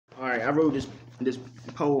I wrote this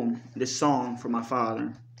poem, this song for my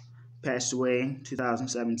father. Passed away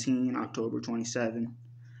 2017, October 27,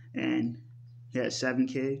 and he had 7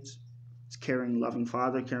 kids. He's a caring, loving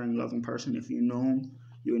father, caring, loving person. If you know him,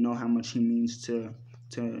 you would know how much he means to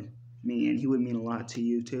me, and he would mean a lot to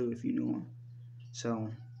you too if you knew him. So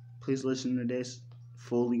please listen to this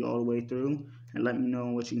fully all the way through and let me know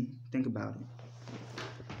what you think about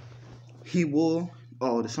it. He wore,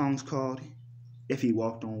 the song's called If He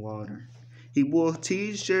Walked on Water. He wore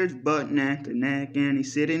t-shirts, butt neck to neck, and he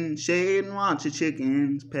sit in shade and watch the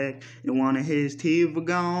chickens peck. And one of his teeth were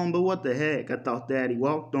gone, but what the heck, I thought that he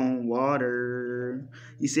walked on water.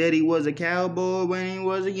 He said he was a cowboy when he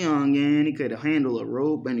was a youngin', he could handle a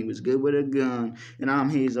rope and he was good with a gun. And I'm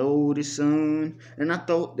his oldest son, and I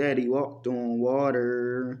thought that he walked on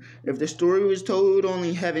water. If the story was told,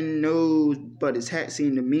 only heaven knows, but his hat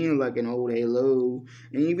seemed to me like an old halo.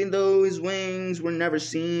 And even though his wings were never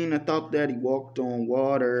seen, I thought that he walked on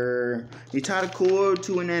water. He tied a cord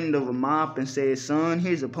to an end of a mop and said, "Son,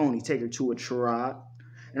 here's a pony, take her to a trot."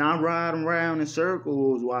 And I'd ride around in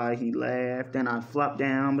circles while he laughed, and I'd flop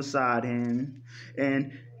down beside him.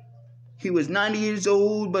 And he was 90 years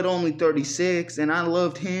old, but only 36, and I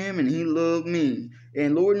loved him and he loved me.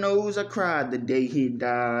 And Lord knows I cried the day he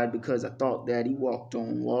died because I thought that he walked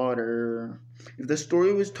on water. If the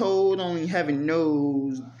story was told, only heaven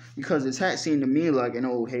knows, because his hat seemed to me like an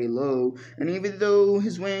old halo. And even though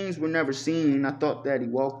his wings were never seen, I thought that he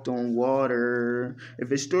walked on water. If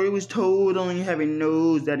his story was told, only heaven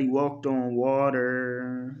knows that he walked on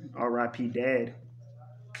water. R.I.P. Dad.